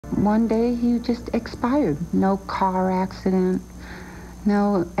one day he just expired. No car accident,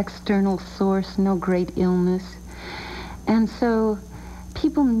 no external source, no great illness. And so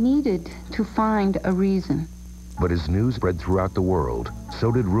people needed to find a reason. But as news spread throughout the world,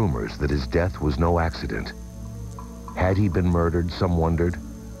 so did rumors that his death was no accident. Had he been murdered, some wondered?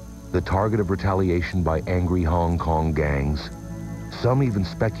 The target of retaliation by angry Hong Kong gangs? Some even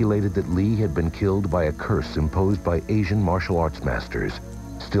speculated that Lee had been killed by a curse imposed by Asian martial arts masters,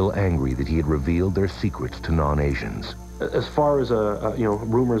 still angry that he had revealed their secrets to non-Asians. As far as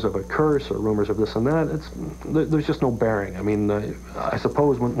rumors of a curse or rumors of this and that, there's just no bearing. I mean, I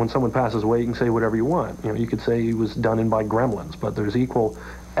suppose when someone passes away, you can say whatever you want. You could say he was done in by gremlins, but there's equal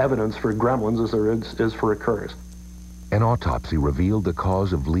evidence for gremlins as there is for a curse. An autopsy revealed the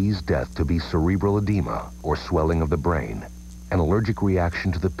cause of Lee's death to be cerebral edema, or swelling of the brain, an allergic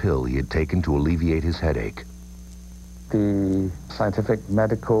reaction to the pill he had taken to alleviate his headache. The scientific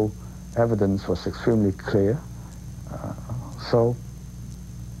medical evidence was extremely clear. So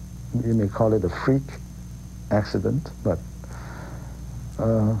you may call it a freak accident, but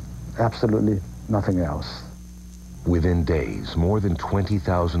absolutely nothing else. Within days, more than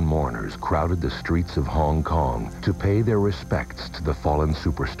 20,000 mourners crowded the streets of Hong Kong to pay their respects to the fallen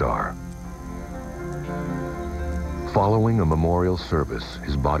superstar. Following a memorial service,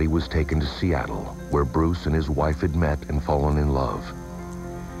 his body was taken to Seattle, where Bruce and his wife had met and fallen in love.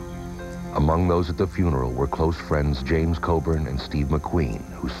 Among those at the funeral were close friends James Coburn and Steve McQueen,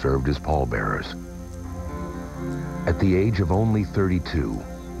 who served as pallbearers. At the age of only 32,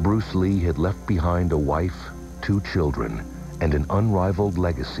 Bruce Lee had left behind a wife, 2 children, and an unrivaled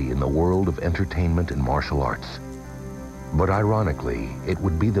legacy in the world of entertainment and martial arts. But ironically, it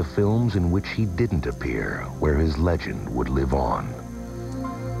would be the films in which he didn't appear where his legend would live on.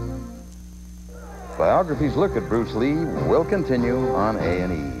 Biography's look at Bruce Lee will continue on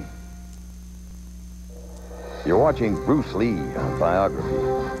A&E. You're watching Bruce Lee on Biography.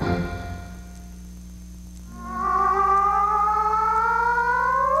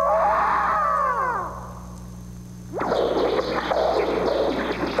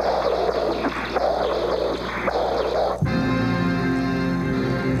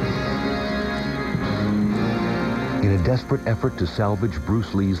 In a desperate effort to salvage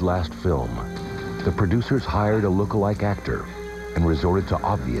Bruce Lee's last film, the producers hired a look-alike actor and resorted to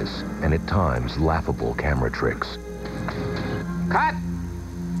obvious and at times laughable camera tricks. Cut!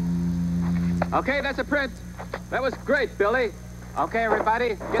 Okay, that's a print. That was great, Billy. Okay,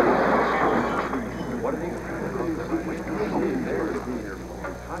 everybody, get...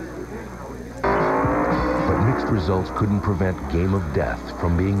 But mixed results couldn't prevent Game of Death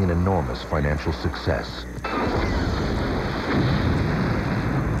from being an enormous financial success.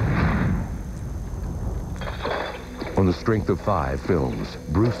 On the strength of 5 films,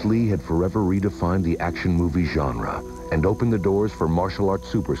 Bruce Lee had forever redefined the action movie genre and opened the doors for martial arts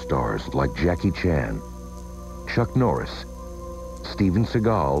superstars like Jackie Chan, Chuck Norris, Steven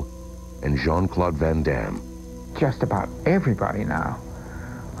Seagal, and Jean-Claude Van Damme. Just about everybody now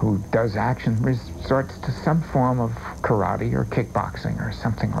who does action resorts to some form of karate or kickboxing or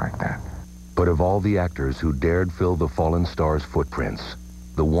something like that. But of all the actors who dared fill the fallen star's footprints,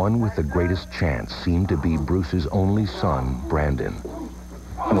 the one with the greatest chance seemed to be Bruce's only son, Brandon.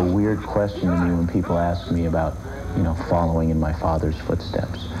 A weird question to me when people ask me about, following in my father's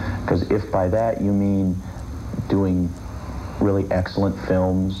footsteps. Because if by that you mean doing really excellent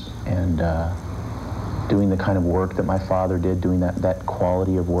films and doing the kind of work that my father did, doing that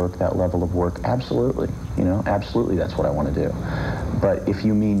quality of work, that level of work, absolutely, absolutely that's what I want to do. But if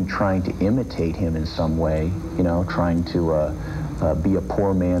you mean trying to imitate him in some way, trying to be a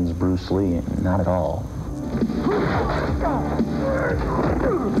poor man's Bruce Lee, not at all.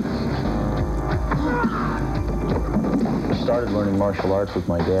 I started learning martial arts with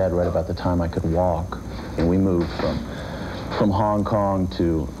my dad right about the time I could walk, and we moved from Hong Kong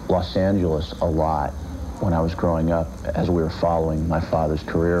to Los Angeles a lot when I was growing up as we were following my father's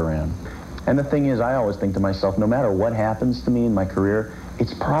career around. And the thing is, I always think to myself, no matter what happens to me in my career,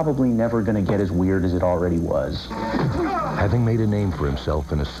 it's probably never going to get as weird as it already was. Having made a name for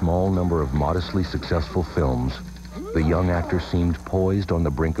himself in a small number of modestly successful films, the young actor seemed poised on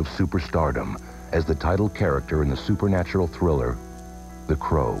the brink of superstardom as the title character in the supernatural thriller, The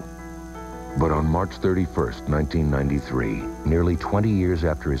Crow. But on March 31st, 1993, nearly 20 years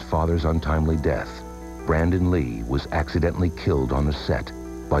after his father's untimely death, Brandon Lee was accidentally killed on the set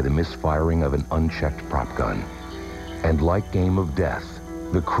by the misfiring of an unchecked prop gun. And like Game of Death,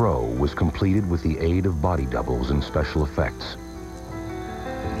 The Crow was completed with the aid of body doubles and special effects.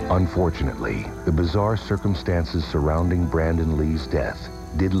 Unfortunately, the bizarre circumstances surrounding Brandon Lee's death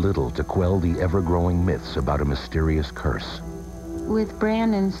did little to quell the ever-growing myths about a mysterious curse. With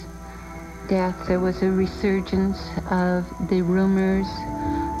Brandon's death, there was a resurgence of the rumors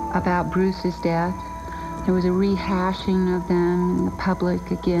about Bruce's death. There was a rehashing of them in the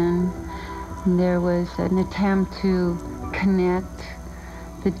public again. And there was an attempt to connect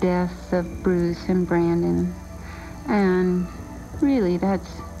the deaths of Bruce and Brandon. And really, that's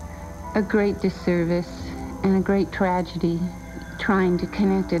a great disservice and a great tragedy, trying to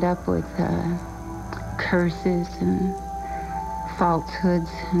connect it up with curses and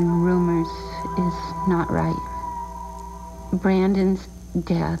falsehoods and rumors is not right. Brandon's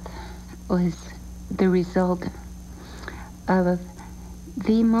death was the result of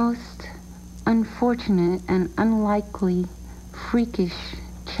the most unfortunate and unlikely, freakish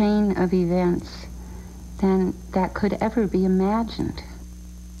chain of events than that could ever be imagined.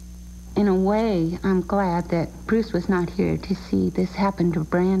 In a way, I'm glad that Bruce was not here to see this happen to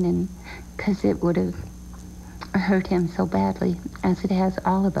Brandon, because it would have hurt him so badly, as it has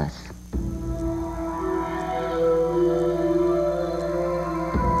all of us.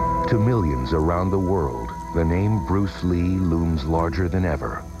 To millions around the world, the name Bruce Lee looms larger than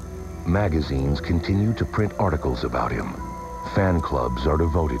ever. Magazines continue to print articles about him. Fan clubs are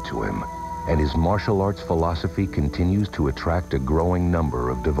devoted to him, and his martial arts philosophy continues to attract a growing number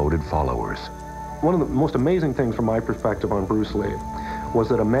of devoted followers. One of the most amazing things from my perspective on Bruce Lee was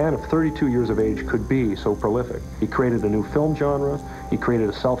that a man of 32 years of age could be so prolific. He created a new film genre, he created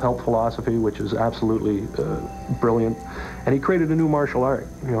a self-help philosophy, which is absolutely brilliant, and he created a new martial art,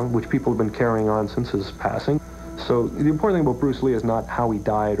 which people have been carrying on since his passing. So the important thing about Bruce Lee is not how he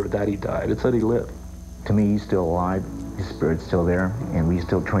died or that he died, it's that he lived. To me, he's still alive, his spirit's still there, and we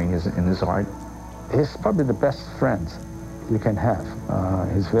still train in his art. He's probably the best friend you can have.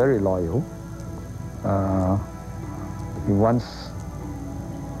 He's very loyal. He once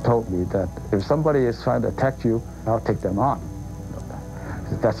told me that if somebody is trying to attack you, I'll take them on.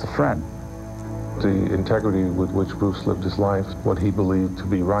 That's a friend. The integrity with which Bruce lived his life, what he believed to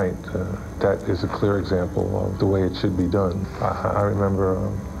be right, that is a clear example of the way it should be done. I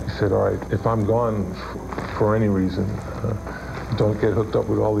remember he said, all right, if I'm gone for any reason, don't get hooked up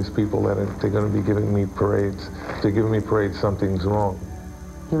with all these people that they're going to be giving me parades. If they're giving me parades, something's wrong.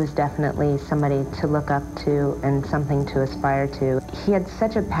 He was definitely somebody to look up to and something to aspire to. He had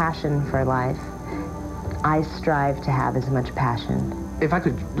such a passion for life. I strive to have as much passion. If I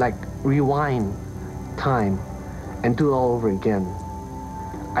could, rewind time and do it all over again,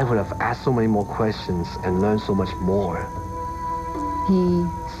 I would have asked so many more questions and learned so much more. He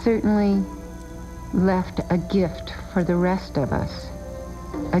certainly left a gift for the rest of us,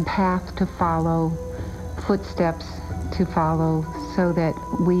 a path to follow, footsteps to follow, so that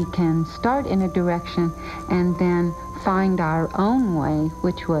we can start in a direction and then find our own way,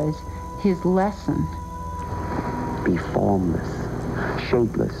 which was his lesson. Be formless,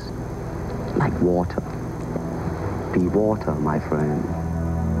 shapeless, like water. Be water, my friend.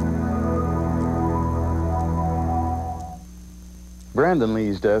 Brandon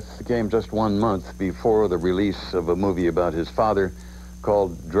Lee's death came just 1 month before the release of a movie about his father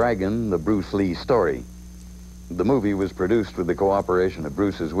called Dragon, the Bruce Lee Story. The movie was produced with the cooperation of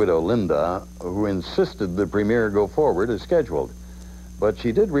Bruce's widow, Linda, who insisted the premiere go forward as scheduled. But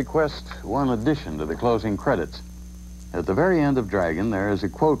she did request one addition to the closing credits. At the very end of Dragon, there is a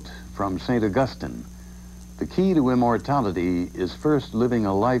quote from St. Augustine. The key to immortality is first living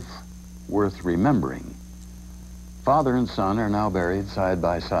a life worth remembering. Father and son are now buried side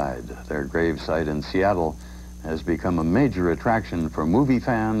by side. Their gravesite in Seattle has become a major attraction for movie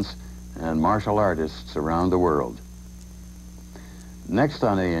fans and martial artists around the world. Next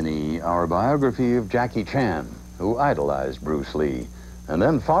on A&E, our biography of Jackie Chan, who idolized Bruce Lee and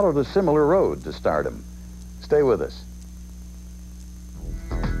then followed a similar road to stardom. Stay with us.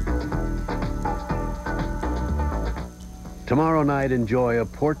 Tomorrow night, enjoy a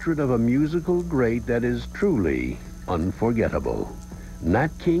portrait of a musical great that is truly unforgettable. Nat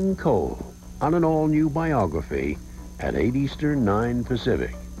King Cole on an all-new biography at 8 Eastern, 9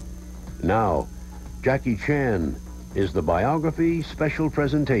 Pacific. Now, Jackie Chan is the biography special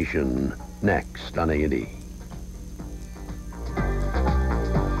presentation next on A&E.